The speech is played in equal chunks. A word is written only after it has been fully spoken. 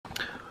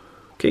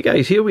Okay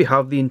guys, here we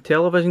have the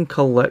Intellivision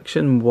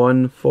Collection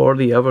 1 for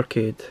the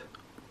Evercade.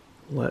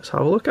 Let's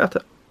have a look at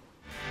it.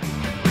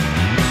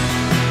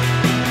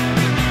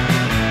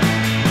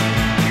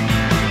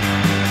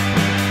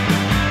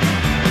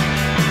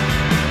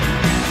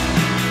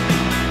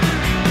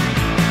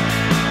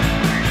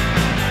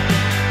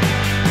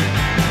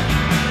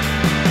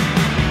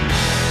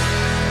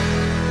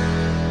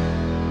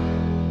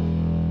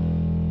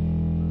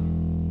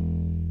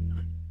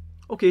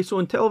 Okay, so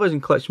in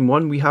Intellivision Collection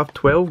 1 we have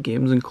 12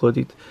 games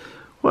included,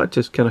 which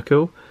is kind of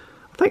cool.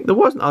 I think there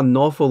wasn't an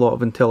awful lot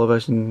of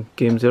Intellivision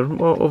games there,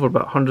 over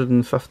about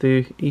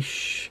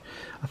 150-ish.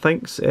 I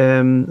think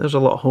there's a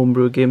lot of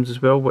homebrew games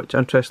as well, which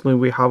interestingly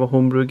we have a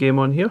homebrew game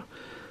on here.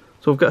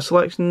 So we've got a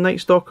selection: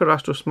 Night Stalker,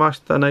 Astro Smash,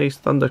 Thin Ice,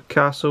 Thunder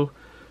Castle,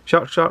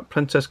 Shark,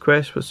 Princess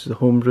Quest, which is the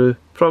homebrew,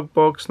 Frog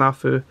Bog,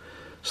 Snafu,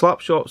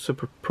 Slapshot,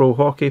 Super Pro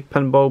Hockey,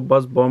 Pinball,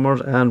 Buzz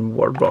Bombers and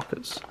Word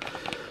Rockets.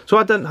 So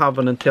I didn't have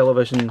an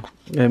Intellivision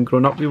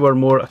growing up. We were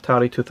more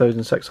Atari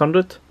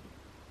 2600.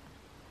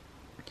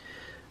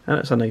 And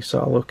it's a nice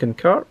sort of looking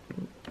cart.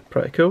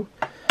 Pretty cool.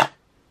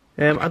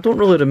 I don't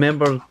really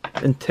remember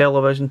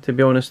Intellivision, to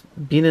be honest,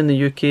 being in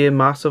the UK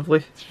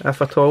massively,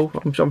 if at all.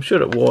 I'm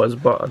sure it was,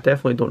 but I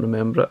definitely don't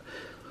remember it.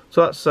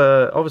 So that's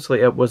obviously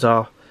it was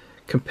a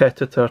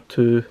competitor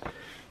to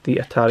the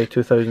Atari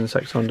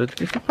 2600.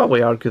 You could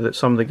probably argue that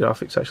some of the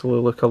graphics actually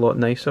look a lot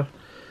nicer.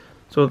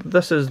 So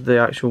this is the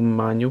actual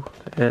manual,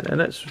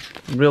 and it's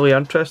really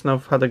interesting.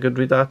 I've had a good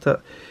read at it.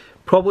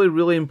 Probably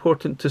really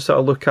important to sort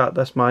of look at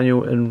this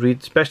manual and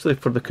read, especially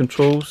for the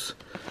controls.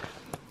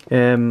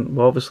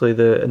 Well, obviously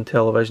the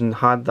Intellivision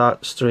had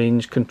that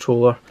strange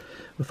controller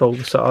with all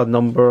the sort of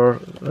number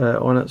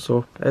on it,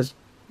 so it's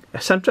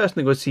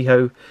interesting to go see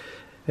how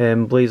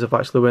Blaze have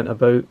actually went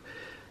about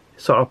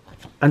sort of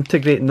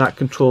integrating that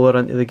controller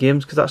into the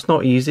games, because that's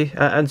not easy.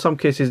 In some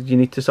cases you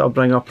need to sort of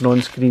bring up an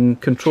on-screen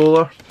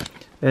controller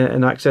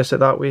and access it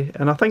that way,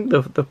 and I think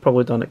they've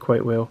probably done it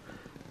quite well,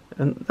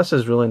 and this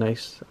is really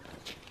nice.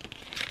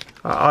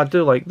 I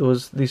do like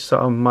these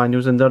sort of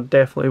manuals, and they're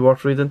definitely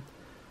worth reading.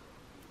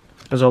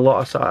 There's a lot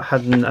of sort of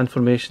hidden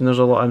information, there's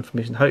a lot of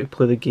information how to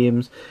play the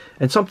games,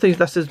 and sometimes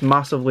this is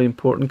massively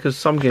important because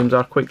some games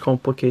are quite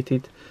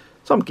complicated,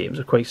 some games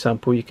are quite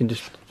simple, you can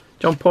just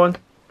jump on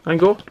and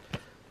go.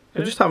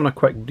 So just having a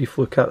quick brief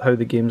look at how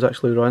the games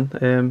actually run.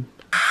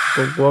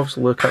 We'll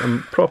obviously look at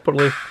them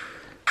properly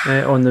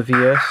on the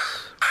VS.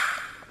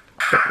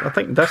 I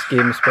think this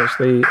game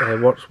especially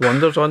works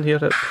wonders on here.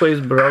 It plays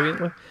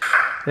brilliantly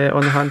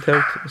on the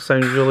handheld. It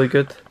sounds really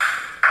good.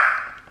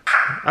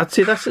 I'd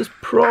say this is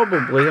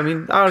probably, I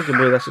mean,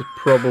 arguably this is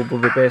probably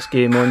the best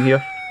game on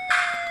here.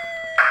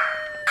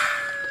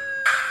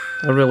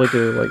 I really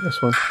do like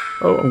this one.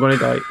 Oh, I'm going to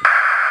die.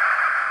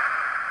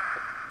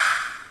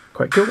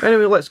 Quite cool.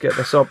 Anyway, let's get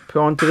this up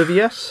onto the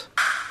VS.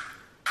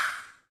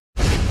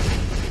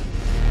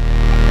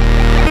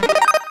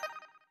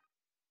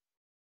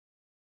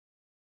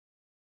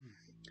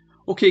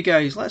 Okay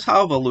guys, let's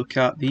have a look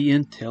at the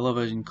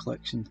Intellivision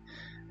collection.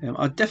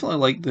 I definitely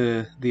like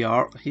the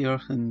art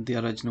here and the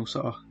original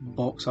sort of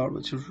box art,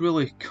 which is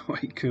really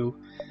quite cool.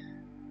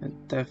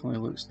 It definitely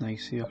looks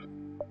nice here.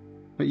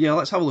 But yeah,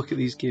 let's have a look at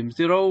these games.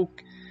 They're all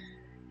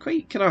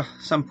quite kind of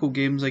simple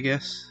games, I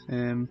guess.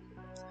 But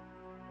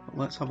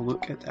let's have a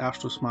look at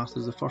Astro Smash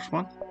as the first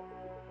one.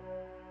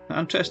 Now,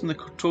 interesting, the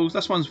controls.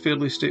 This one's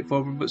fairly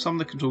straightforward, but some of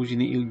the controls you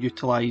need to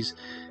utilise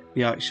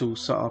the actual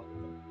sort of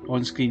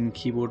on-screen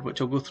keyboard,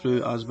 which I'll go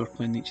through as we're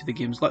playing each of the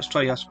games. Let's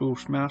try Astro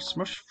Smash.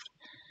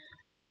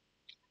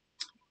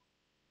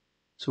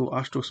 So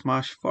Astro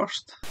Smash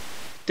first.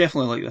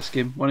 Definitely like this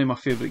game, one of my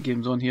favourite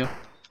games on here.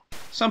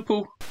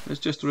 Simple, it's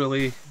just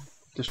really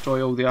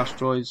destroy all the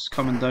asteroids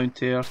coming down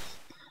to Earth.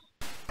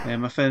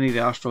 If any of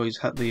the asteroids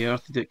hit the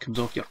Earth, it comes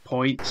off your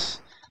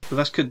points. So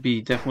this could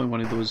be definitely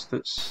one of those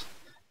that's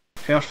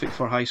perfect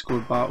for high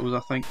score battles, I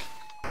think.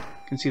 You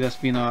can see this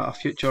being a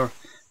future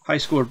high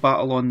score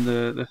battle on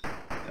the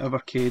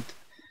Evercade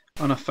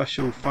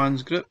unofficial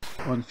fans group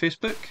on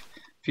Facebook.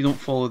 If you don't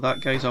follow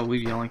that, guys, I'll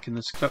leave you a link in the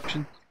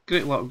description.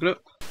 Great little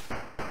group.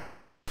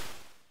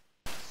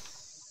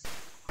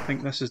 I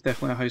think this is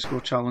definitely a high score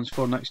challenge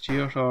for next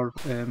year, or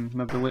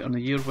maybe later in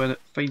the year when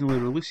it finally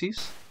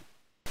releases.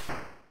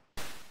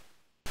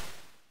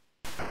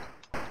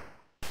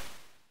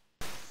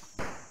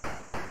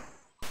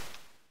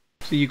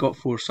 So you got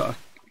 4 sort of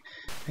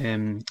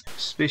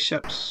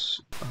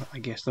spaceships. I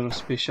guess they're a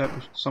spaceship,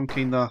 some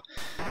kind of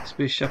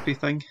spaceshipy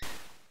thing,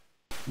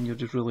 and you're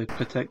just really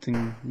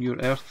protecting your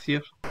Earth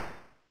here.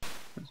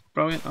 It's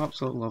brilliant,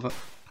 absolutely love it.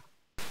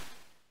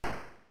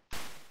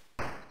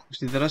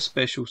 Obviously there is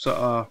special sort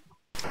of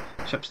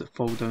ships that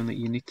fall down that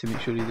you need to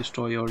make sure you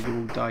destroy, or you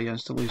will die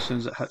instantly as soon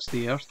as it hits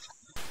the Earth.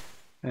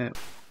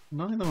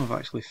 None of them have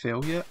actually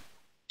fell yet,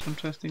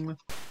 interestingly.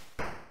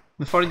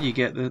 The further you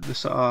get, the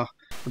sort of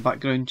the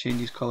background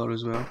changes colour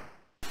as well.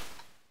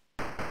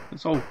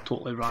 It's all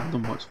totally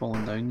random what's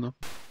falling down though.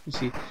 You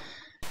see,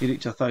 you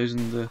reach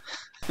 1000,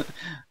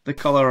 the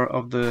colour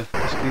of the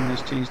screen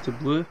has changed to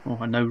blue. Oh,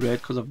 and now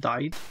red because I've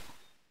died.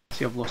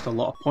 See, I've lost a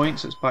lot of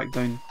points. It's back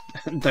down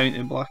down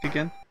to black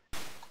again.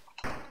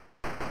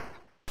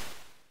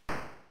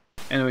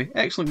 Anyway,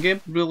 excellent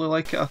game. Really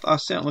like it. I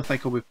certainly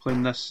think I'll be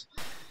playing this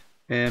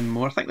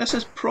more. I think this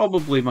is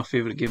probably my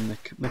favourite game in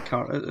the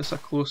cart. It's a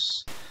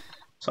close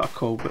sort of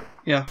call, but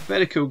yeah,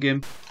 very cool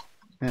game.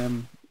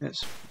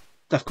 It's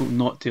difficult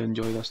not to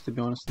enjoy this, to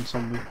be honest, in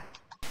some way.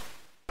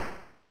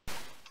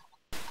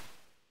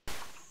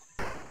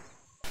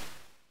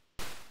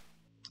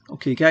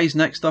 Okay guys,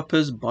 next up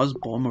is Buzz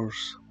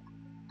Bombers.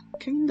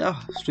 Kinda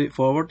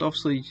straightforward.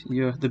 Obviously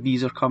the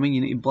bees are coming, you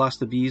need to blast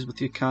the bees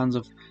with your cans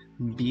of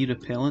bee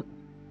repellent.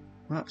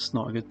 That's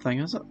not a good thing,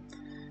 is it?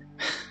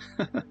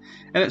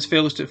 And it's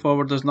fairly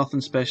straightforward. There's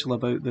nothing special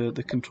about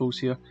the controls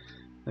here.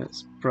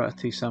 It's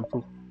pretty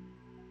simple.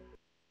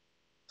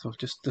 So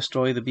just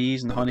destroy the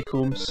bees and the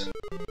honeycombs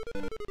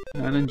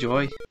and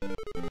enjoy.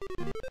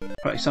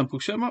 Pretty simple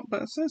shoot 'em up,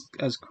 but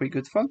it's quite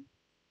good fun.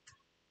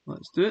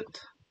 Let's do it.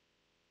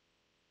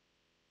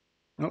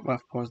 Oh,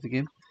 I've paused the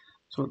game.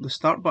 So the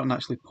start button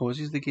actually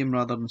pauses the game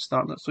rather than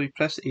starting it. So you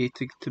press A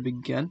to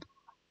begin.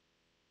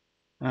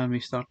 And we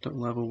start at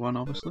level 1,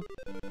 obviously.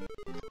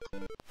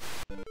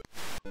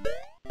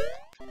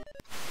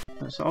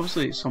 So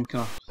obviously it's some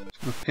kind of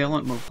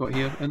repellent we've got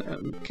here, and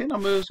it kind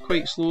of moves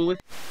quite slowly.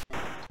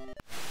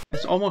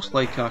 It's almost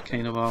like a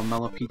kind of a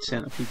millipede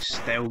centipede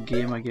style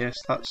game, I guess.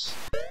 That's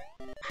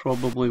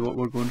probably what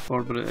we're going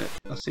for, but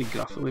I say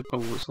graphically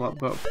probably looks a lot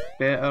bit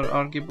better,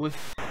 arguably.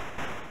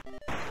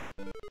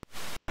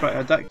 Pretty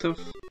addictive.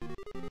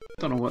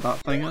 Don't know what that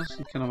thing is.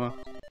 Kind of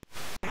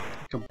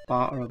like a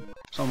bat or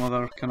some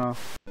other kind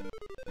of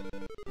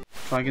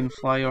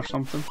dragonfly or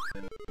something.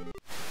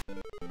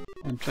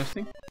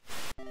 Interesting.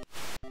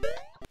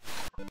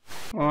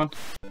 Come on.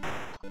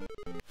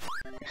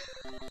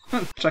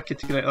 Tricky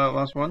to get out that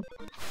last one.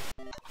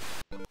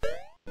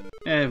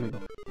 There we go.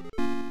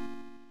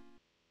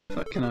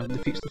 That kind of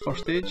defeats the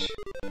first stage.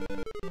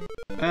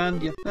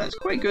 And yeah, that's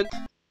quite good.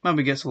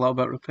 Maybe gets a little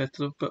bit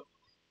repetitive, but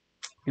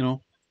you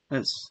know, it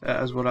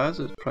is what it is.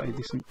 It's pretty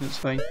decent. It's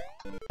fine.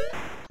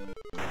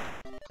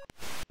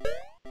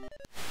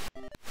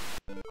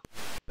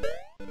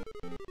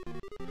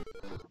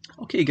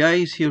 Okay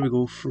guys, here we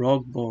go,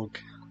 Frog Bog.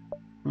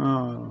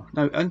 Oh,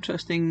 now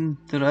interesting,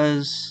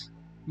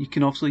 you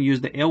can obviously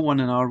use the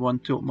L1 and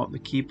R1 to open up the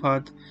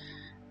keypad,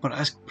 but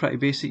it's pretty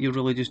basic. You're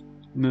really just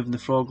moving the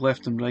frog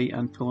left and right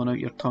and pulling out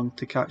your tongue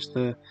to catch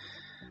the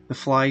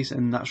flies,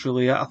 and that's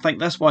really it. I think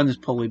this one is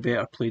probably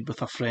better played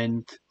with a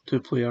friend,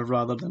 2-player,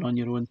 rather than on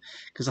your own,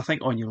 because I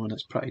think on your own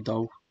it's pretty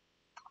dull.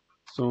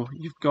 So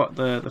you've got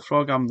the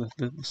frog arm,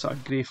 the sort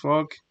of grey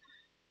frog,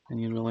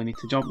 and you really need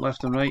to jump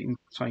left and right and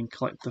try and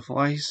collect the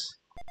flies.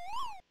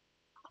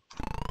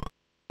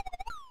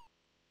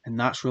 And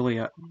that's really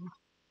it.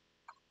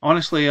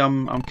 Honestly,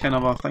 I'm kind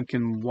of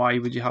thinking, why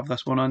would you have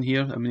this one on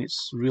here? I mean,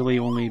 it's really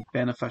only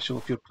beneficial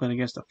if you're playing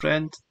against a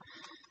friend.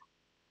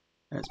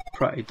 It's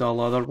pretty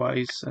dull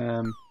otherwise.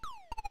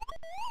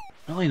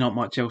 Really not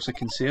much else I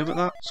can say about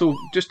that. So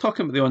just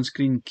talking about the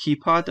on-screen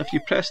keypad, if you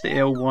press the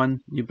L1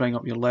 you bring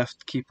up your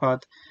left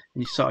keypad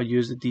and you sort of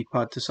use the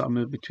D-pad to sort of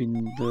move between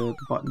the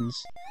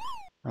buttons,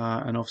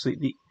 and obviously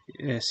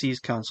the C is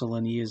cancel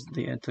and E is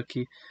the enter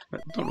key,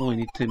 but don't really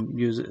need to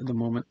use it at the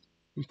moment.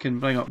 You can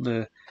bring up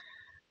the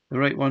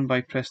right one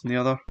by pressing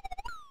the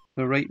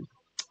right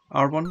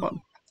R1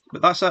 button.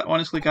 But that's it,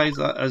 honestly guys.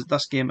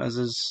 This game is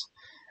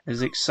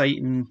as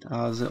exciting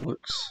as it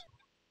looks,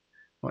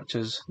 which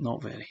is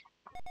not very.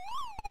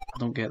 I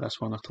don't get this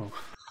one at all.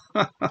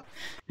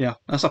 Yeah,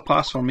 that's a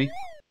pass for me.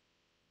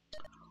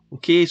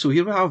 Okay, so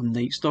here we have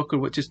Night Stalker,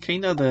 which is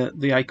kind of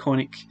the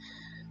iconic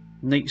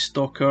Night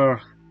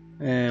Stalker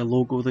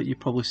logo that you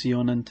probably see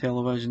on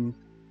Intellivision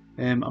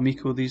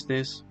Amico these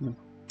days,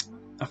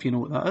 if you know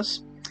what that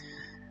is.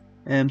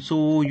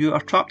 So you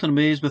are trapped in a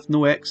maze with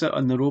no exit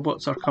and the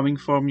robots are coming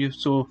from you,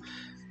 so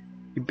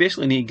you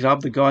basically need to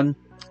grab the gun,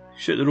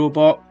 shoot the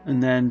robot,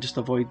 and then just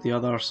avoid the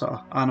other sort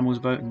of animals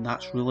about, and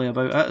that's really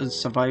about it, is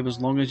survive as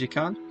long as you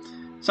can.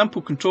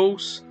 Simple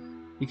controls.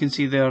 You can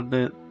see there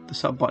the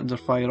sort of buttons are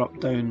fire up,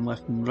 down,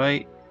 left and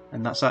right,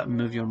 and that's it,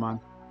 move your man.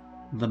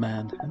 The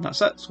man. And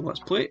that's it, so let's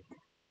play it.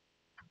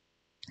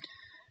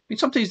 I mean,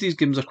 sometimes these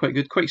games are quite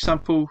good, quite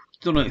simple,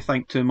 don't really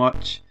think too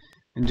much,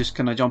 and just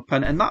kind of jump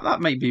in, and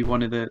that might be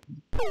one of the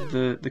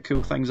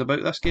cool things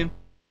about this game,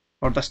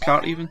 or this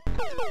cart even.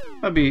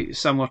 Maybe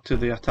similar to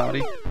the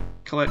Atari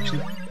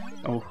collection.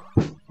 Oh,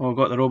 I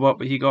got the robot,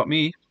 but he got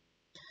me.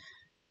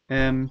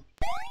 Yeah,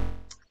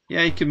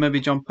 you can maybe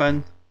jump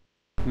in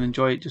and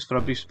enjoy it just for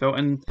a brief spell,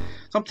 and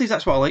sometimes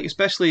that's what I like,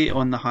 especially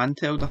on the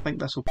handheld. I think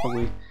this will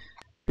probably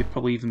be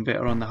even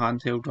better on the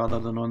handheld rather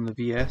than on the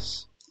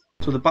VS.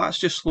 So the bats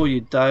just slow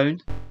you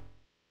down,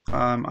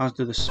 as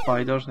do the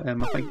spiders. I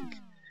think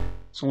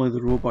it's only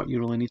the robot you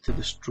really need to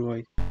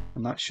destroy,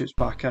 and that shoots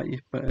back at you,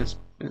 but it's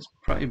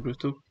pretty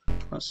brutal.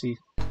 Let's see.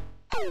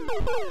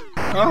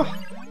 Ah!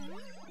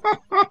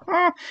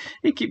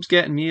 He keeps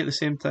getting me at the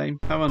same time.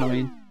 How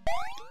annoying.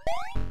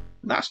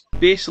 That's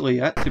basically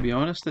it, to be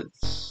honest.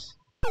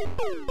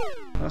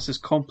 That's as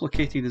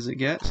complicated as it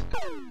gets.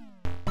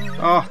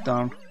 Oh,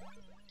 darn.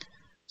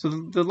 So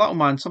the little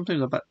man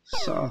sometimes a bit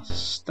sort of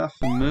stiff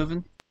and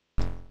moving.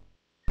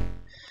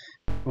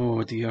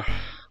 Oh dear,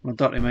 my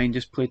dirty mind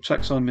just played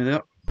tricks on me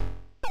there.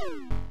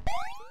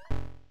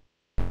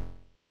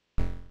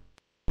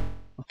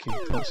 Okay,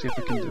 let's see if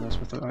I can do this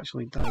without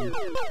actually dying.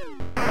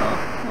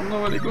 Oh,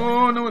 nowhere to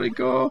go, nowhere to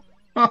go.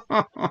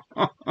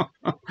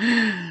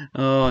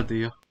 Oh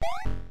dear.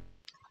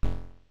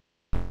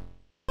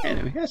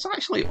 Anyway, it's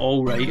actually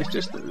alright, it's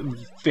just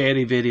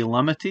very, very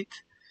limited.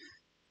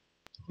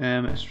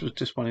 It's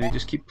just funny, I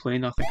just keep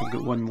playing. I think I've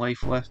got 1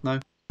 life left now.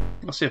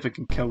 I'll see if I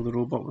can kill the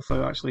robot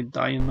without actually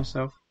dying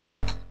myself.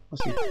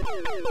 Let's see.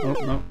 Oh,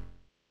 no.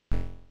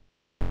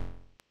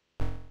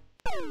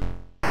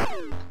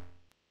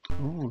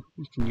 Oh,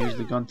 you can use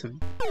the gun to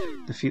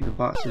defeat the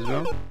bats as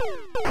well.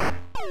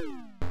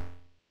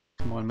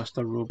 Come on,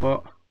 Mr.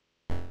 Robot.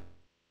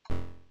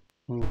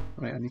 Oh,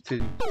 right, I need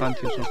to stand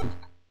here or something.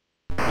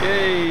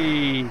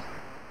 Yay!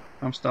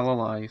 I'm still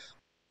alive.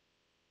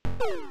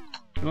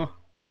 Oh,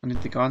 I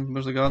need the gun.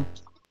 Where's the gun?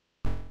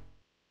 I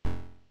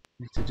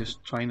need to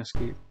just try and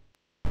escape.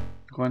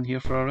 Go in here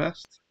for a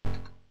rest,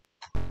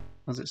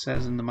 as it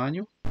says in the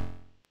manual.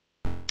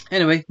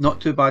 Anyway,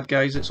 not too bad,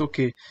 guys. It's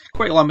okay.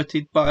 Quite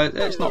limited, but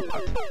it's not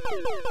bad.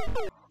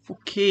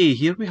 Okay,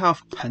 here we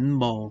have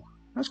pinball.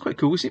 That's quite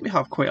cool. We seem to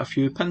have quite a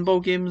few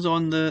pinball games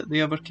on the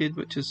Evercade,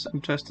 which is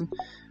interesting.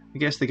 I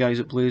guess the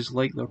guys at Blaze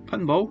like their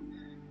pinball.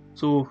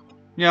 So,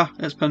 yeah,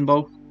 it's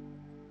pinball.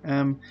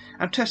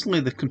 Interestingly,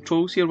 the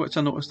controls here, which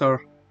I noticed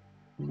are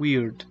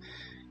weird.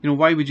 You know,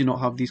 why would you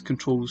not have these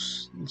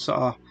controls sort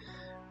of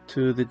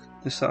to the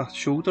sort of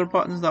shoulder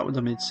buttons? That would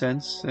have made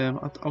sense.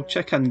 I'll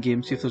check in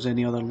game, see if there's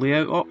any other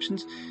layout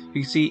options.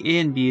 You can see A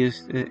and B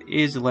is A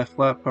is the left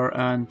flipper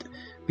and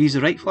B is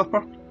the right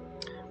flipper.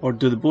 Or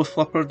do they both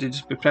flipper? Do you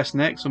just be pressing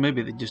X? So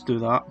maybe they just do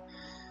that.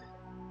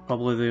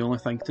 Probably the only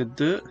thing to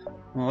do it.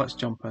 Well, let's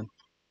jump in.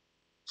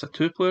 It's a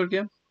 2-player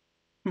game.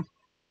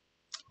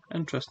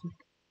 Interesting.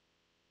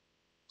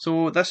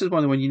 So this is one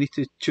of the ones you need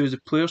to choose a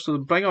player. So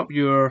bring up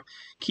your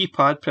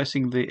keypad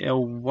pressing the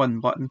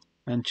L1 button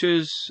and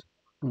choose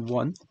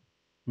 1,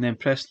 and then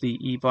press the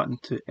E button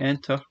to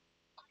enter,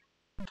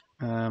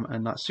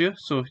 and that's you.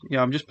 So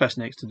yeah, I'm just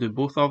pressing X to do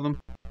both of them.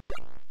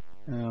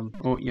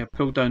 Oh yeah,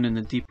 pull down in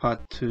the D-pad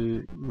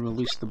to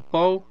release the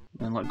ball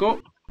and let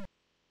go,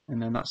 and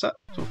then that's it.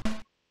 So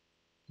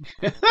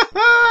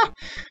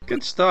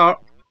good start.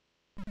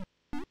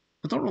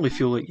 I don't really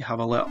feel like you have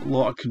a lot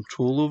of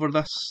control over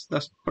this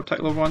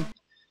particular one.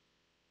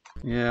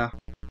 Yeah.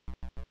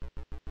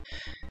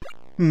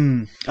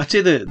 I'd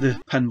say the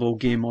pinball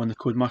game on the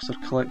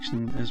Codemaster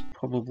Collection is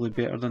probably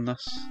better than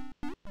this.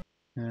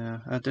 Yeah,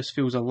 it just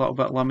feels a little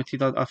bit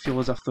limited. I feel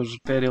as if there's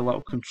very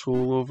little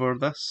control over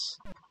this.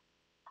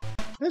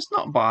 It's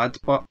not bad,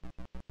 but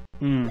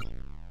there's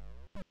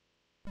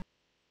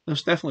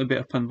definitely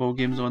better pinball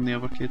games on the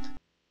Evercade.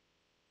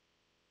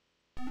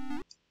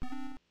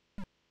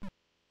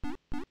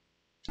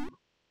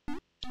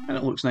 And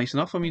it looks nice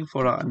enough. I mean,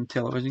 for an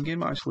Intellivision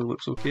game, it actually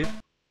looks okay.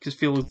 Just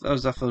feel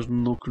as if there's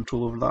no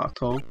control over that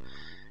at all.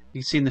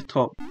 You can see in the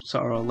top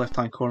sort of left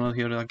hand corner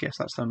here, I guess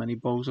that's how many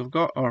balls I've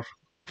got, or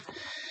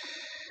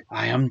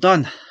I am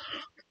done.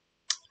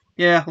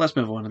 Yeah, let's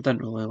move on. I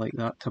didn't really like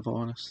that, to be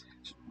honest.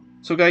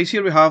 So guys,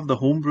 here we have the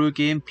homebrew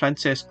game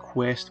Princess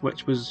Quest,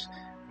 which was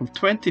from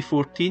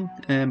 2014.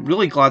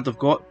 Really glad they've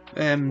got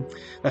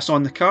this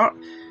on the cart.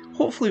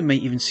 Hopefully we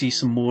might even see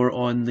some more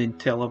on the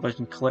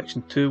Intellivision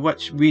Collection 2,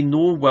 which we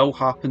know will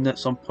happen at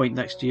some point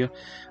next year.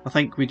 I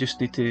think we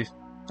just need to...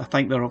 I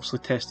think they're obviously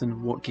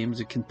testing what games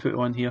they can put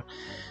on here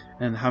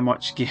and how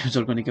much games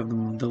are going to give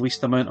them the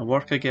least amount of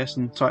work, I guess,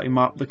 and try to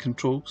map the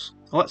controls.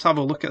 So let's have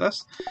a look at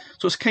this.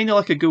 So it's kind of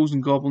like a Ghouls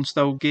and Goblins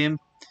style game.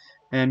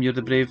 You're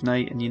the brave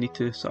knight and you need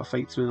to sort of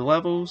fight through the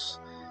levels,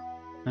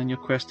 and your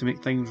quest to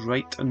make things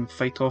right and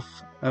fight off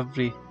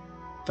every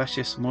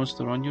vicious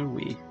monster on your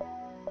way.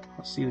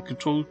 Let's see, the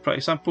controls,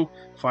 pretty simple,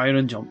 fire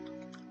and jump.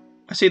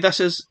 I say this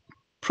is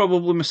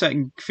probably my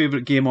second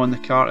favourite game on the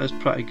cart. It's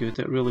pretty good,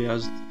 it really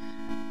is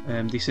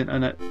decent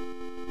in it.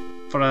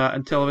 For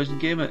an Intellivision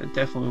game, it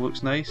definitely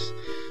looks nice.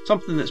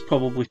 Something that's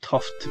probably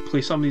tough to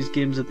play some of these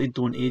games that they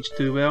don't age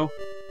too well.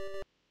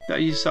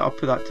 That you sort of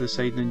put that to the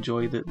side and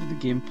enjoy the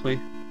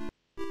gameplay.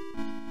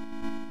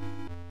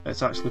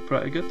 It's actually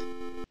pretty good.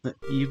 The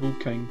Evil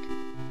King.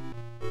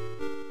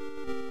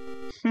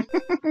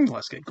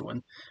 Let's get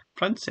going.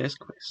 Princess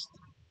Quest.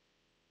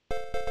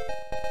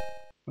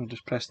 I'll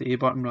just press the A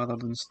button rather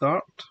than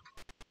start.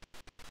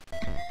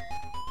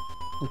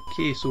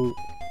 Okay, so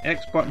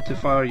X button to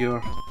fire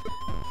your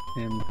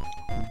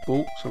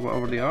bolts or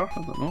whatever they are,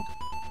 I don't know.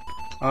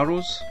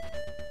 Arrows.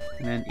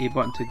 And then A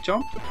button to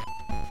jump.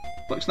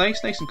 Looks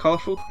nice, nice and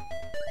colourful.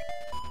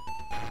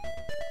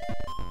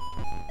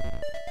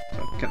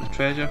 Get the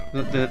treasure.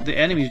 The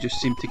enemies just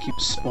seem to keep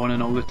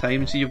spawning all the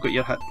time. See, you've got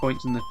your hit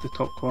points in the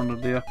top corner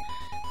there.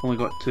 Only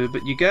got 2,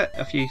 but you get,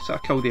 if you sort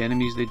of kill the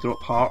enemies, they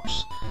drop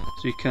hearts,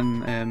 so you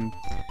can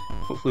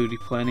hopefully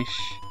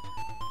replenish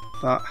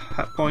that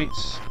hit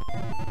points.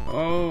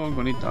 Oh, I'm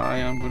going to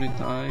die, I'm going to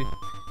die.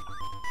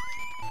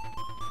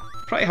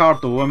 Pretty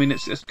hard though. I mean,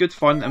 it's good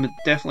fun. I mean, it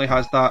definitely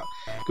has that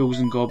ghouls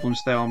and goblins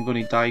style I'm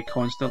going to die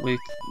constantly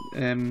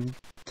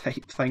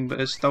type thing, but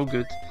it's still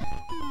good.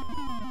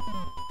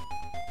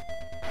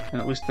 And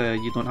at least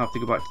you don't have to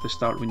go back to the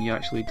start when you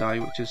actually die,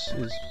 which is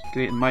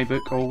great in my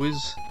book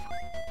always.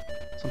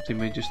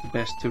 Sometimes just the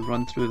best to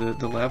run through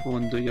the level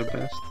and do your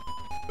best.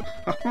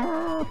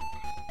 You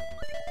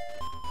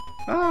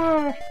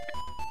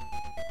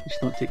just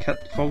don't take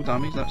fall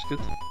damage, that's good.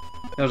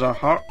 There's a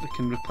heart that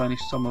can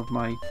replenish some of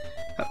my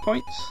hit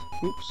points.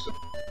 Oops.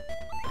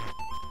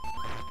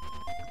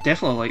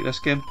 Definitely like this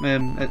game.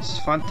 It's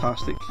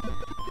fantastic.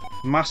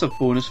 Massive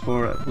bonus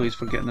for Blaze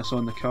for getting this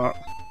on the cart.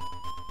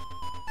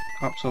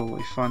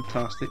 Absolutely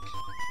fantastic.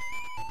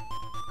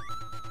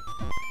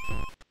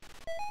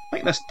 I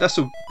think this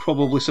will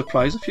probably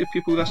surprise a few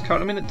people, this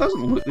cart. I mean, it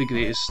doesn't look the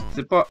greatest,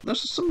 but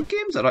there's some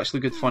games that are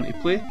actually good fun to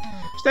play.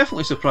 It's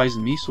definitely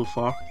surprising me so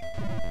far.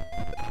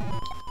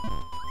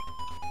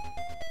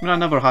 I mean, I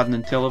never had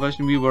an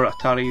Intellivision. We were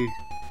Atari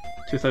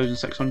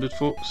 2600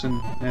 folks, and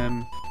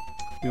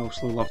we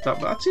obviously loved that.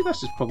 But I'd say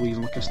this is probably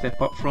even like a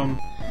step up from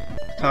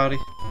Atari.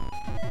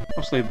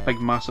 Obviously a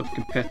big massive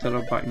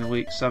competitor back in the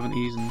late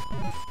 70s and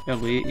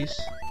early 80s.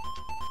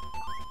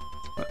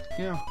 But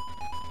yeah,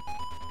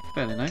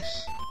 very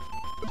nice.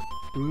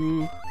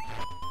 Ooh.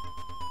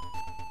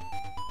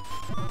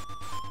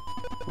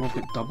 Oh, I've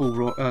got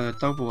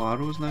double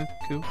arrows now,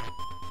 cool.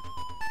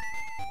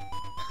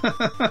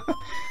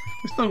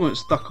 We're still going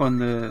stuck on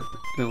the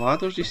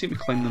ladders, you seem to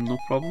climb them no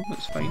problem,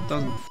 it's fine,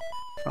 doesn't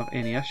have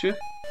any issue.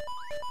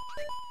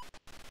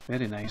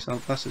 Very nice,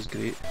 this is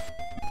great.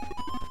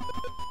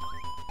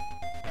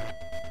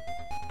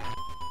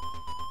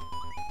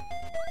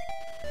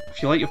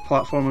 If you like your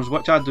platformers,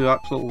 which I do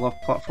absolutely love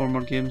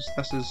platformer games,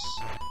 this is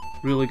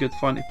really good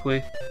fun to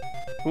play.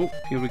 Oh,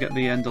 here we get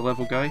the end of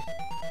level guy.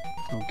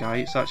 No guy,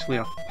 it's actually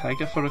a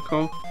pig if I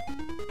recall.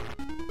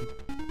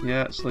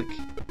 Yeah, it's like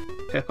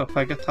Peppa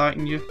Pig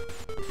attacking you.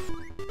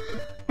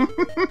 So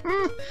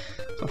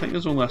I think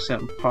there's only a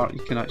certain part you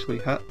can actually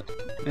hit.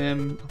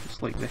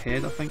 It's like the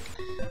head, I think.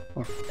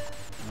 Or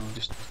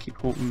just keep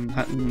hoping,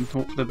 hitting and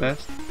hope for the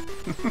best.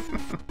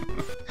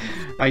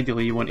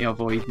 Ideally you want to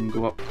avoid and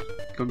go up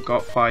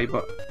high,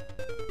 but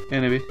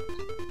anyway.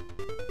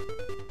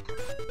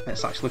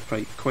 It's actually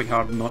quite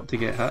hard not to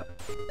get hit.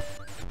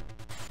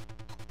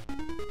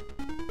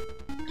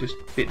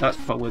 That's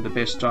probably the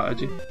best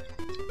strategy.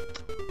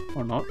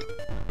 Or not.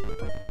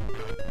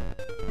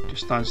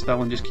 Just stand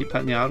still and just keep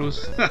hitting the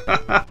arrows.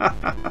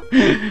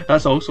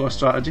 That's also a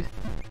strategy.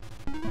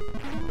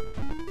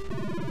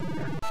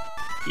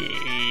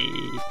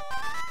 Yay!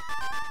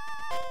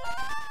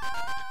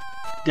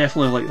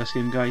 Definitely like this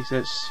game, guys.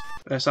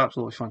 It's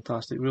absolutely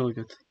fantastic. Really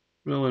good.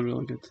 Really,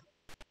 really good.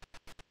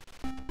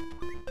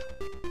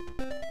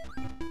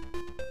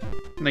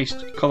 Nice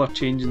colour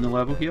change in the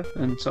level here,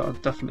 and sort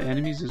of different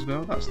enemies as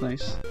well. That's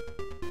nice.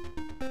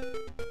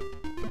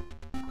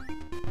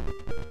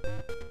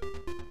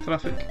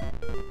 Terrific.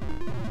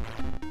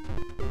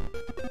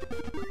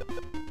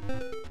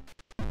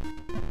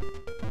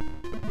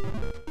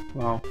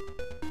 Wow.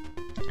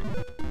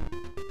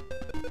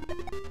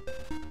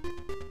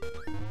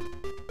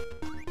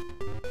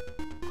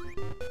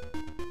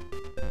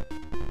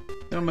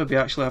 I'll maybe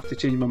actually have to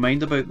change my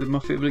mind about my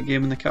favourite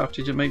game in the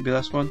cartridge. It might be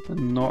this one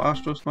and not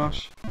Astro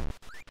Smash.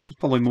 There's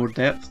probably more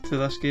depth to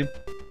this game.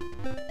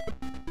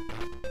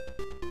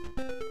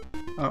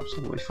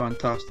 Absolutely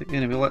fantastic.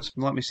 Anyway,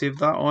 let me save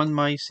that on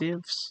my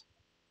saves.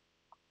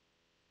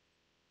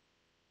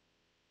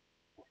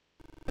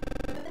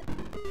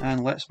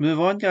 And let's move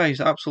on, guys.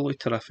 Absolutely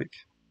terrific.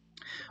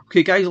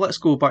 Okay, guys, let's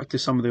go back to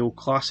some of the old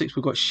classics.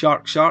 We've got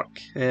Shark.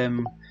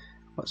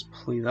 Let's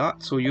play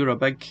that. So you're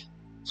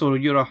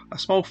a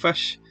small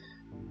fish.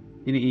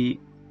 You need to eat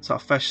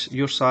sort of fish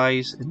your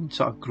size and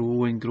sort of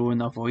grow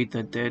and avoid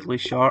the deadly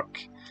shark.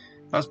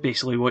 That's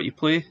basically what you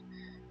play.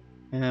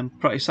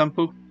 Pretty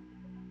simple.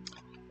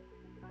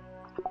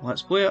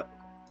 Let's play it.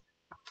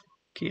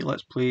 Okay,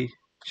 let's play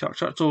Shark.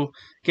 So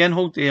again,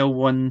 hold the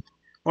L1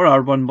 or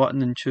R1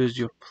 button and choose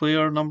your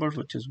player numbers,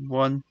 which is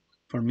 1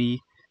 for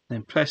me.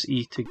 Then press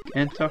E to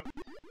enter.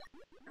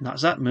 And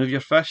that's it. Move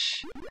your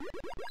fish.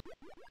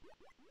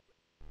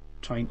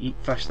 Try and eat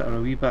fish that are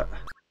a wee bit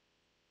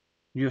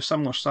you're a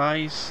similar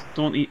size.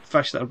 Don't eat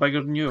fish that are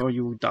bigger than you or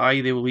you will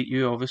die. They will eat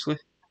you, obviously.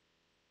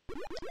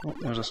 Oh,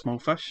 there's a small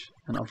fish.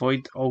 And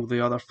avoid all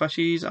the other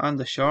fishies and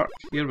the shark.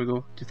 Here we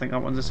go. Do you think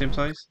that one's the same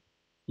size?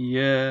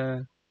 Yeah.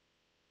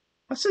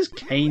 This is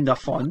kinda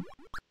fun.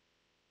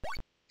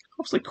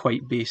 Obviously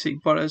quite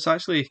basic, but it's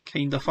actually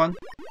kinda fun.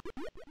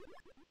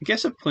 I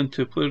guess if playing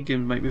 2-player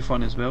games might be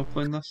fun as well,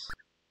 playing this.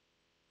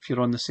 If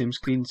you're on the same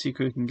screen, see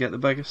who can get the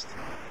biggest.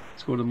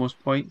 Score the most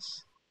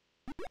points.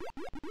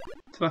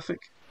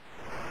 Terrific.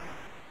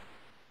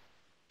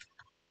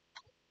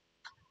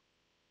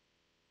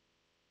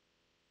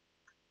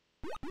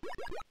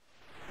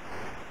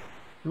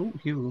 Oh,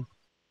 here we go.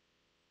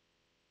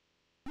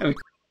 Anyway,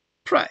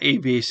 pretty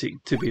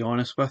basic to be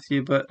honest with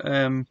you, but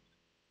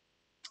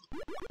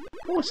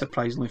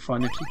surprisingly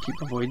fun if you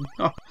keep avoiding.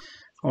 Oh,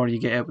 or you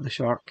get out with the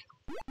shark.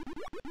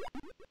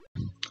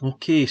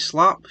 Okay,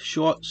 slap,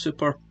 shot,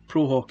 super,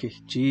 pro hockey.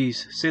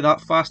 Jeez, say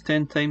that fast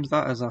 10 times.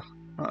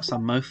 That's a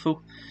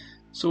mouthful.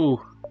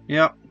 So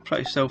yeah,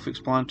 pretty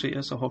self-explanatory.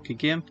 It's a hockey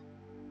game.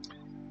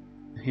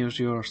 Here's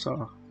your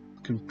sort of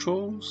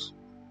controls.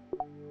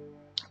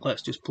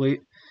 Let's just play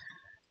it.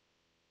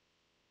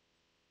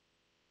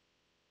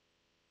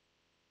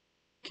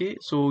 Okay,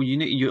 so you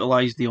need to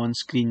utilise the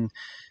on-screen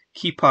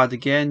keypad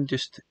again,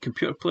 just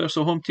computer player.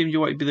 So home team, you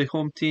want to be the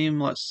home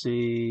team? Let's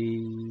say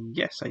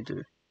yes, I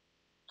do.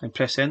 And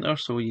press enter,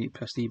 so you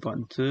press the E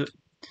button to it.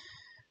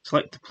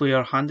 Select the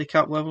player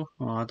handicap level.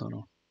 Oh, I don't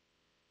know.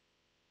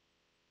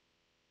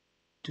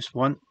 Just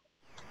one.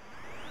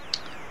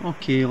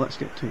 Okay, let's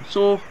get to it.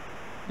 So, as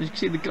you can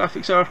see, the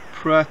graphics are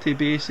pretty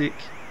basic.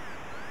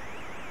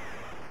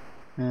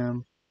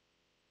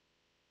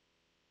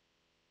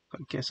 I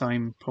guess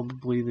I'm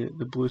probably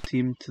the blue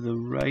team to the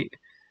right.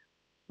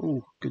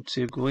 Oh, good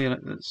save goalie.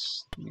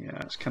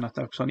 It's kind of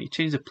tough. So I need to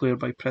change the player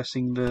by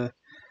pressing the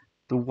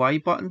Y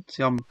button.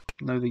 See, I'm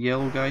now the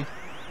yellow guy.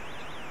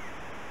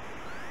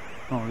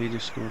 Oh, they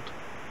just scored.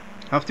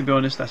 I have to be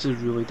honest, this is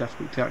really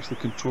difficult to actually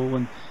control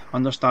and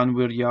understand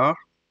where you are.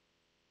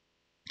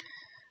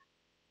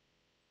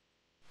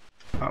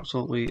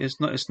 Absolutely, it's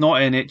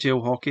not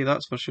NHL hockey,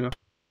 that's for sure.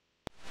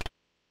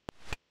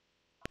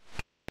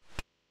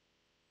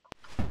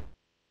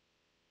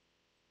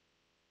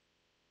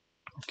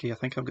 Okay, I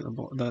think I've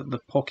got the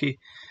hockey.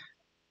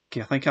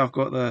 Okay, I think I've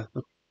got the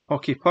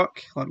hockey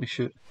puck. Let me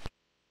shoot.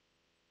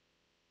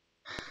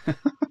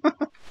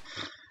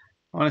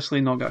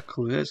 Honestly, not got a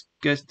clue.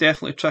 It's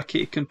definitely tricky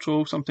to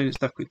control. Sometimes it's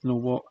difficult to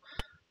know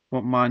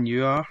what man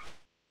you are.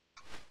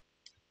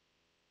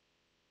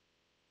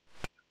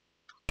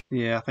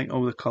 Yeah, I think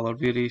all the colour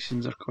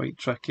variations are quite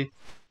tricky.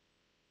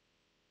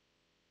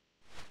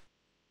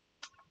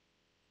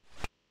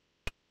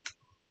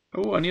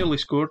 Oh, I nearly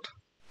scored.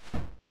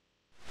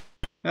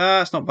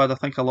 Ah, it's not bad. I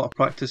think a lot of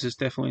practice is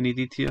definitely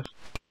needed here.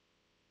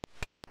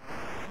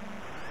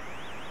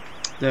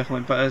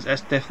 Definitely, but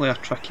it's definitely a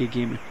tricky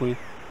game to play.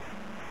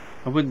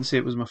 I wouldn't say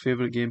it was my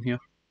favourite game here.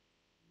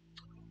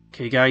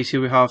 Okay guys,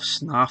 here we have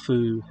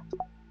Snafu.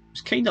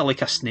 It's kind of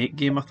like a snake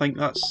game, I think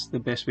that's the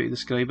best way to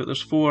describe it.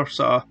 There's 4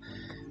 sort of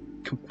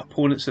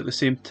opponents at the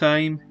same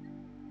time,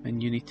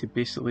 and you need to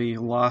basically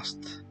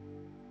last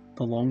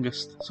the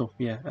longest. So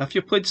yeah, if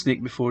you've played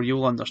Snake before,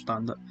 you'll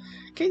understand it.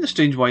 Kind of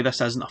strange why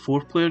this isn't a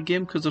 4-player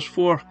game, because there's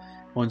 4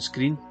 on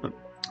screen, but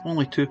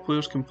only 2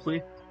 players can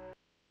play.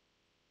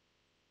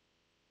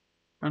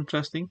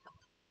 Interesting.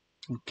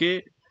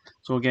 Okay,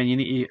 so again, you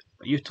need to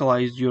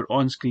utilise your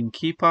on-screen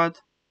keypad.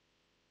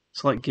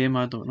 Select game,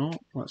 I don't know.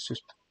 Let's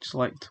just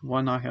select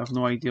one. I have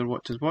no idea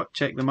what is what.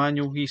 Check the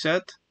manual, he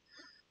said.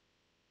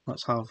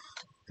 Let's have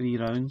 3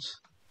 rounds.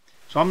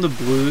 So I'm the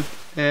blue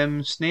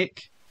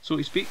snake, so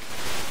to speak.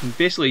 And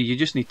basically, you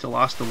just need to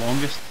last the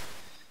longest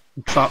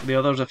and trap the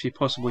others if you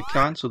possibly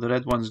can. So the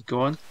red one's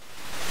gone.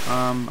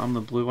 I'm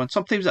the blue one.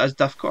 Sometimes it is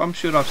difficult. I'm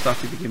sure I've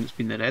started the game, it's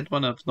been the red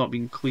one. I've not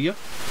been clear.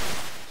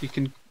 You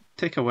can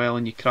take a while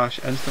and you crash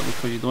instantly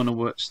because you don't know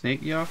what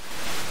snake you are.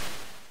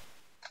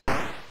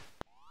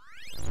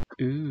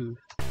 Ooh.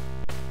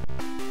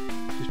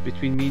 Just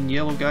between me and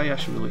yellow guy, I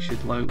really should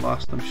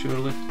outlast him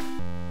surely.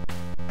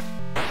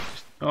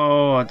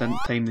 Oh, I didn't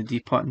time the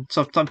D button.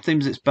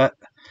 Sometimes it's a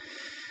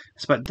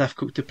bit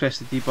difficult to press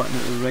the D button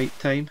at the right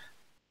time.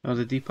 Or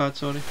the D pad,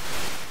 sorry.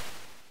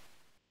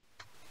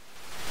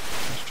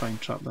 Let's try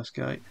and trap this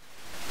guy.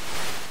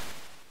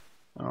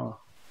 Oh,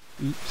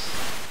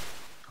 oops.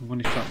 I'm going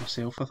to trap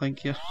myself, I think,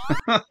 here.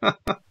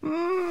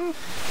 The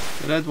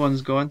red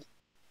one's gone.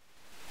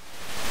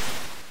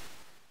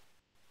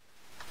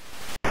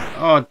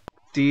 Oh,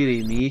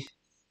 dearie me.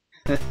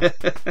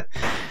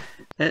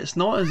 It's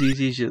not as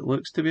easy as it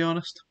looks, to be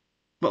honest.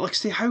 But like I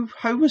say,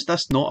 how was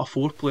this not a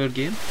 4-player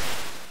game?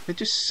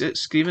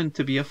 It's screaming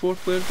to be a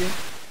 4-player game.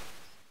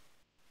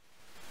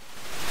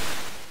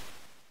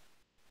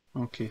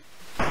 Okay,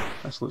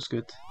 this looks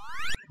good.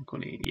 I'm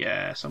going to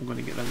get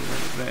rid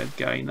of the red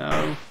guy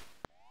now.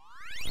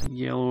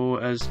 Yellow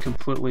is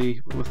completely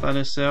within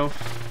itself.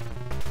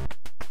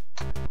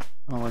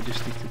 All I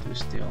just need to do is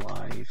stay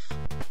alive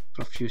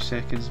for a few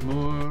seconds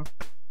more.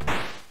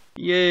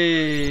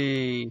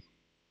 Yay!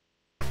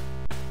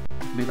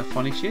 Made a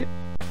funny shape.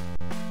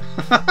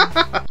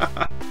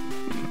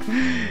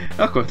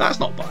 Okay, that's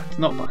not bad.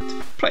 Not bad.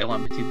 Pretty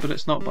limited, but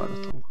it's not bad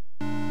at all.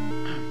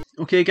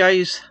 Okay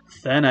guys,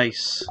 thin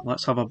ice.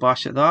 Let's have a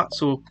bash at that.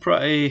 So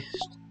pretty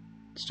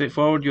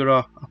straightforward. You're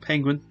a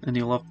penguin and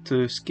you love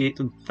to skate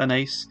on thin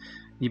ice.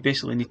 You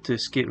basically need to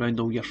skate around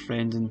all your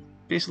friends and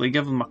basically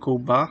give them a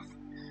cold bath.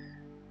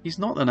 He's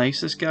not the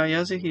nicest guy,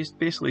 is he? He's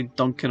basically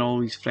dunking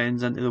all his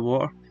friends into the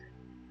water.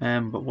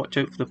 But watch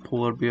out for the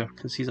polar bear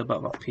because he's a bit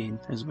of a pain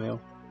as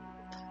well.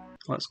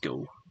 Let's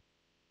go.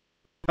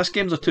 This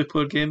game's a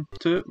 2-player game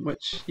too,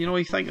 which, you know,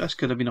 you think this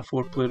could have been a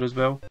 4-player as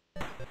well.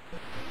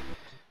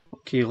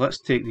 Okay, let's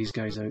take these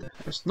guys out.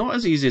 It's not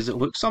as easy as it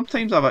looks.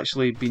 Sometimes I've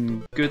actually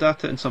been good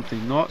at it and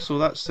sometimes not, so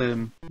that's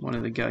one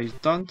of the guys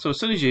done. So as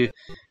soon as you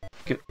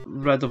get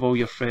rid of all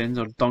your friends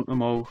or dunk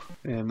them all,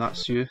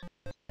 that's you.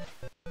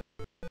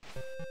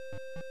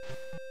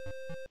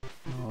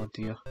 Oh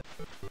dear.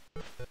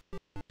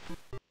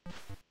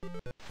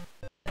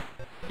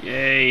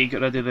 Yay,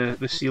 got rid of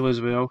the seal as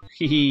well.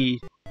 Hee.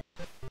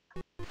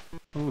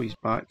 Oh, he's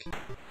back.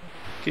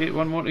 Okay,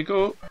 one more to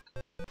go.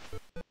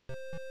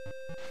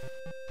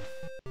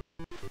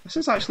 This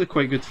is actually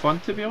quite good fun,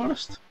 to be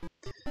honest.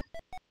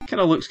 Kind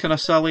of looks kind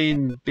of silly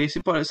and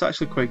basic, but it's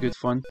actually quite good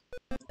fun.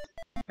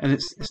 And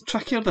it's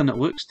trickier than it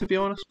looks, to be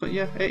honest, but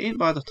yeah, it ain't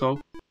bad at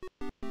all.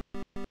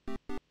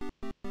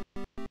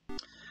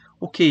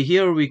 Okay,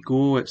 here we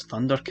go, it's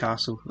Thunder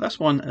Castle. This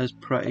one is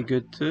pretty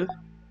good too.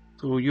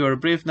 So you are a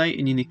brave knight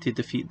and you need to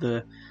defeat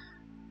the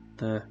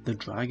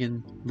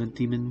dragon, the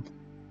demon.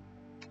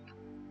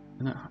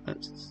 And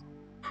it's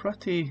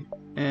pretty...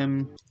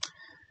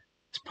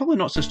 it's probably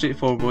not so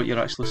straightforward what you're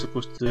actually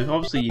supposed to do.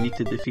 Obviously you need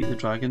to defeat the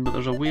dragon, but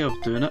there's a way of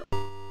doing it.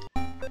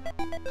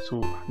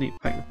 So I need to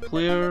pick the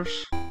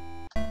players.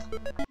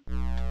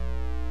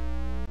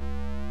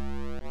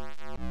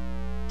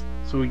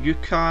 So you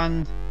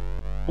can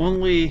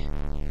only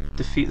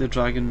defeat the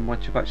dragon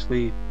once you've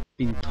actually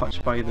been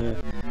touched by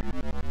the...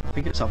 I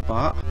think it's a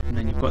bat, and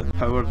then you've got the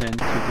power then to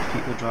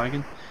defeat the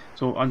dragon.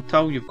 So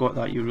until you've got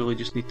that, you really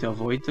just need to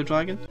avoid the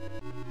dragon.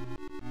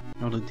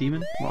 Or the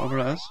demon, whatever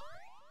it is.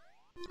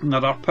 And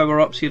there are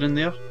power-ups here and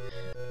there,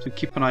 so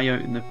keep an eye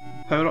out in the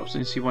power-ups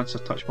and see once I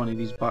touch one of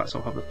these bats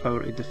I'll have the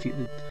power to defeat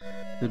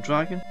the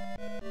dragon.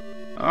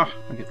 Ah,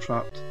 I get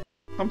trapped.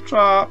 I'm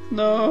trapped,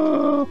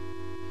 no!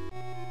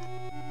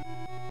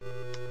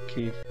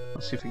 Okay,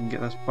 let's see if we can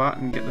get this bat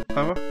and get the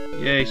power.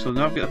 Yay, so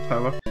now I've got the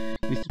power.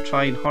 I need to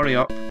try and hurry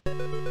up.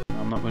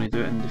 I'm not going to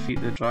do it and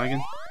defeat the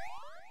dragon.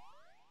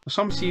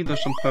 Some see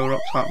there's some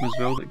power-ups happen as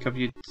well that give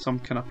you some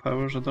kind of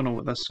powers. I don't know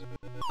what this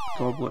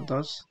goblet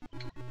does.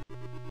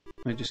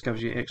 It just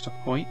gives you extra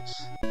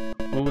points.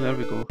 Oh, there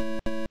we go.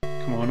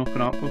 Come on,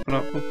 open up, open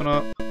up, open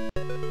up.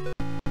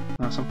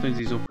 Sometimes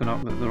these open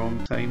up at the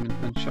wrong time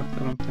and shut at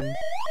the wrong time.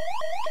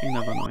 Kind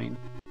of annoying.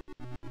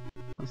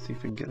 Let's see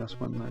if we can get this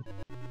one now.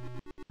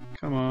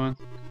 Come on.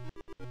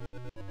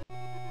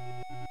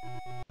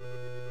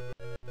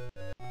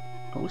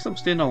 At least I'm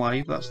staying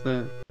alive, that's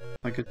a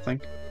good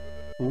thing.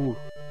 Oh,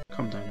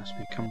 come down this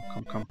way, come,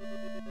 come, come.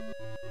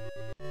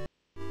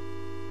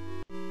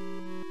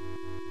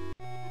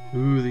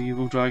 Ooh, the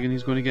evil dragon,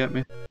 he's going to get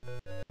me.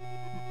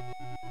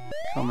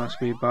 Come this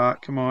way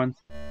back, come on.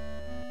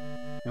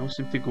 They all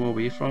seem to go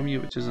away from you,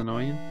 which is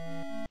annoying.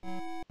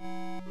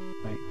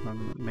 Right, I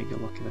might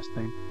get lucky this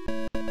time.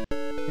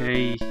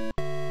 Yay!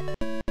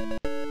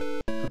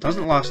 It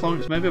doesn't last long,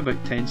 it's maybe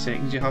about 10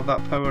 seconds you have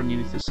that power and you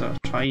need to sort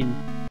of try and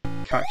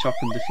catch up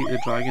and defeat the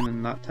dragon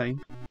in that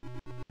time.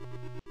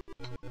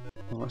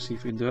 Well, let's see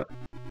if we can do it.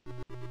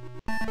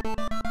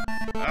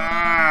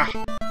 Ah!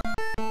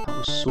 That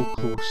was so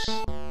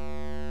close.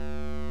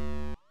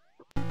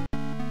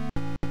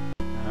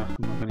 I'm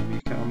not going to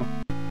make it, am I?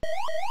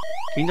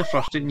 Kinda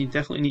frustrating, you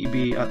definitely need to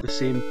be at the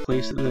same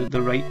place at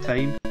the right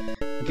time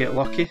and get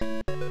lucky.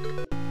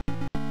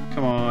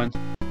 Come on.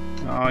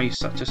 Oh, he's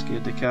such a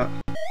scaredy cat.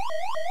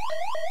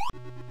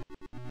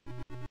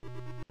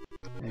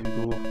 There we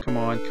go. Come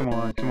on, come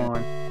on, come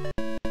on.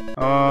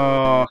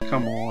 Oh,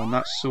 come on,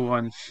 that's so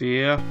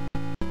unfair.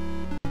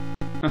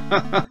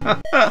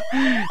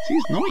 See,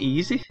 it's not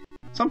easy.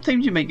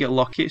 Sometimes you might get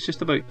lucky, it's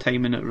just about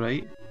timing it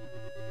right.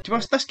 To be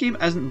honest, this game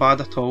isn't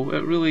bad at all.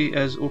 It really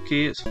is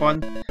okay, it's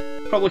fun.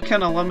 Probably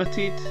kind of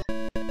limited.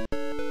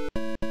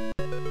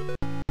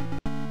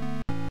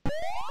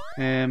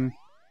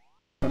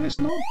 But it's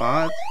not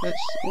bad, it's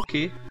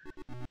okay.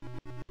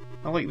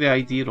 I like the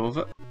idea of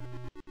it.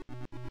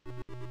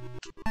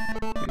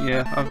 But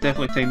yeah, I've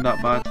definitely timed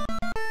that bad.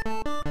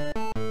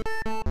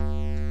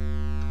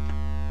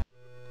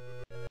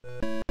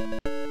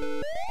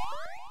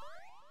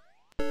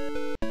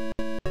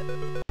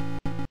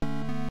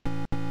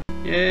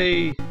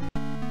 Yay!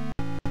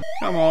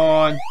 Come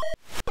on!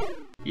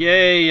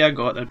 Yay, I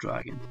got the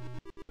dragon.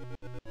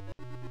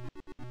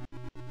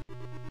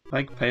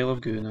 Big pile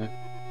of goo now.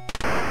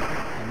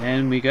 And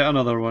then we get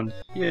another one.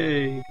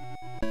 Yay!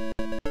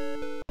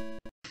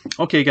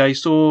 Okay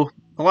guys, so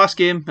the last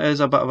game is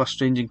a bit of a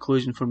strange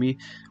inclusion for me.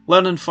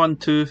 Learning Fun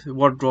 2,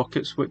 Word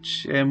Rockets,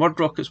 which Word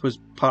Rockets was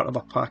part of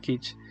a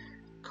package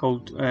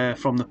called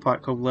from the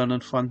pack called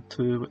Learning Fun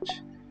 2, which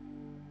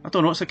I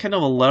don't know, it's a kind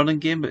of a learning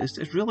game, but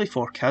it's really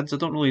for kids. I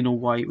don't really know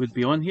why it would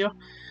be on here.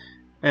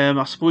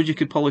 I suppose you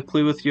could probably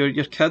play with your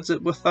kids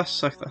with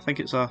this. I think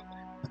it's a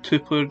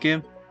 2-player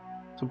game.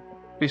 So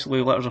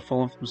basically letters are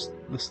falling from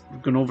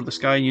going over the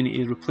sky and you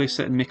need to replace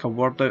it and make a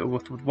word out of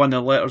with one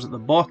of the letters at the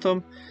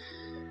bottom.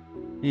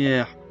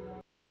 Yeah.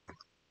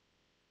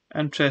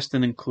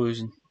 Interesting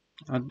inclusion.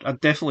 I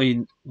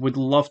definitely would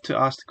love to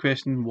ask the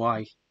question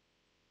why.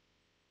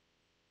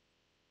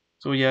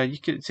 So yeah, you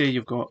could say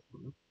you've got...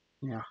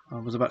 Yeah, I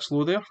was a bit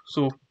slow there,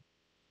 so...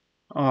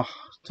 Oh,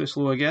 too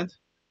slow again.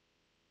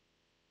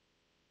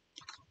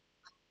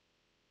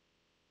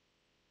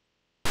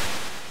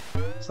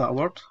 So that a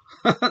word?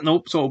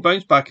 Nope, so it'll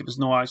bounce back if it's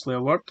not actually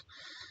a word.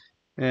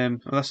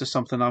 This is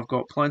something I've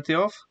got plenty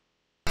of.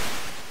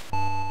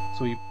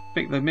 So you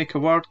make a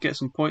word, get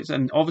some points,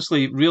 and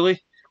obviously,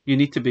 really, you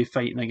need to be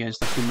fighting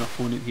against a human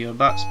opponent here.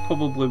 That's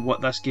probably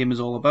what this game is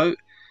all about.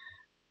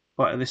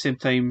 But at the same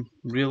time,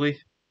 really,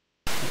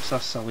 it's a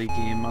silly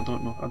game. I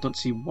don't know. I don't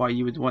see why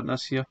you would want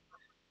this here.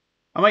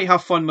 I might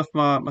have fun with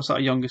my sort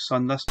of youngest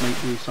son. This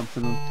might be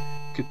something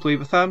I could play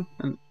with him,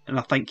 and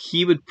I think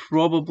he would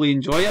probably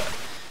enjoy it.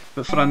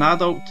 But for an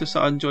adult to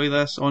sort of enjoy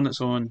this on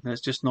its own,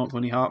 it's just not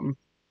going to happen.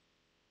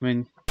 I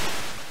mean,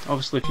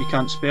 obviously if you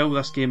can't spell,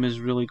 this game is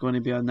really going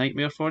to be a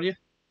nightmare for you.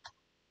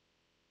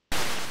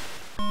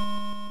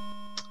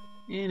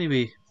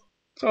 Anyway,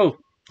 so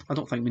I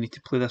don't think we need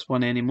to play this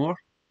one anymore.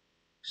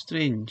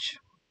 Strange.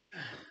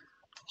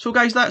 So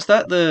guys, that's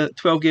that. The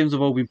 12 games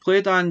have all been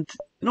played, and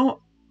you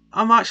know,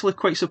 I'm actually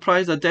quite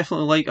surprised. I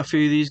definitely like a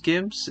few of these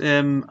games.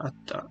 I'm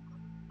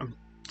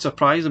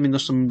surprised. I mean,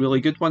 there's some really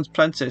good ones.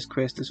 Princess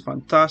Quest is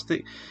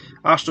fantastic.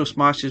 Astro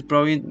Smash is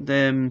brilliant.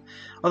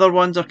 Other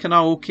ones are kind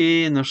of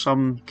okay, and there's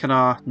some kind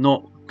of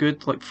not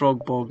good, like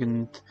Frog Bog,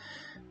 and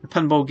the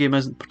pinball game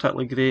isn't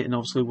particularly great, and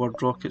obviously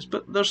World Rockets.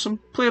 But there's some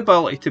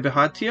playability to be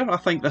had here. I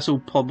think this will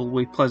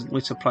probably pleasantly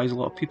surprise a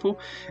lot of people.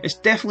 It's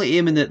definitely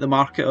aiming at the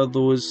market of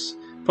those,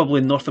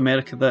 probably in North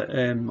America, that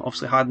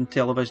obviously had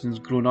Intellivision's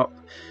grown up,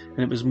 and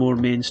it was more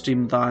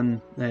mainstream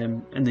than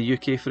in the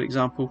UK, for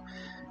example,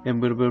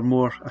 where we're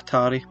more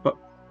Atari. But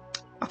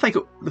I think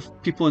the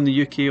people in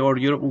the UK or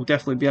Europe will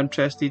definitely be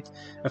interested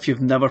if you've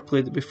never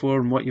played it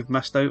before and what you've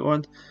missed out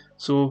on.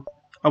 So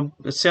I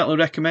certainly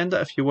recommend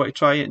it if you want to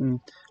try it and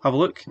have a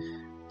look.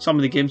 Some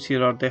of the games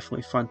here are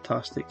definitely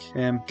fantastic.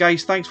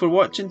 Guys, thanks for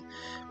watching.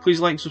 Please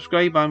like and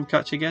subscribe, and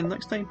catch you again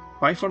next time.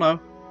 Bye for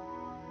now.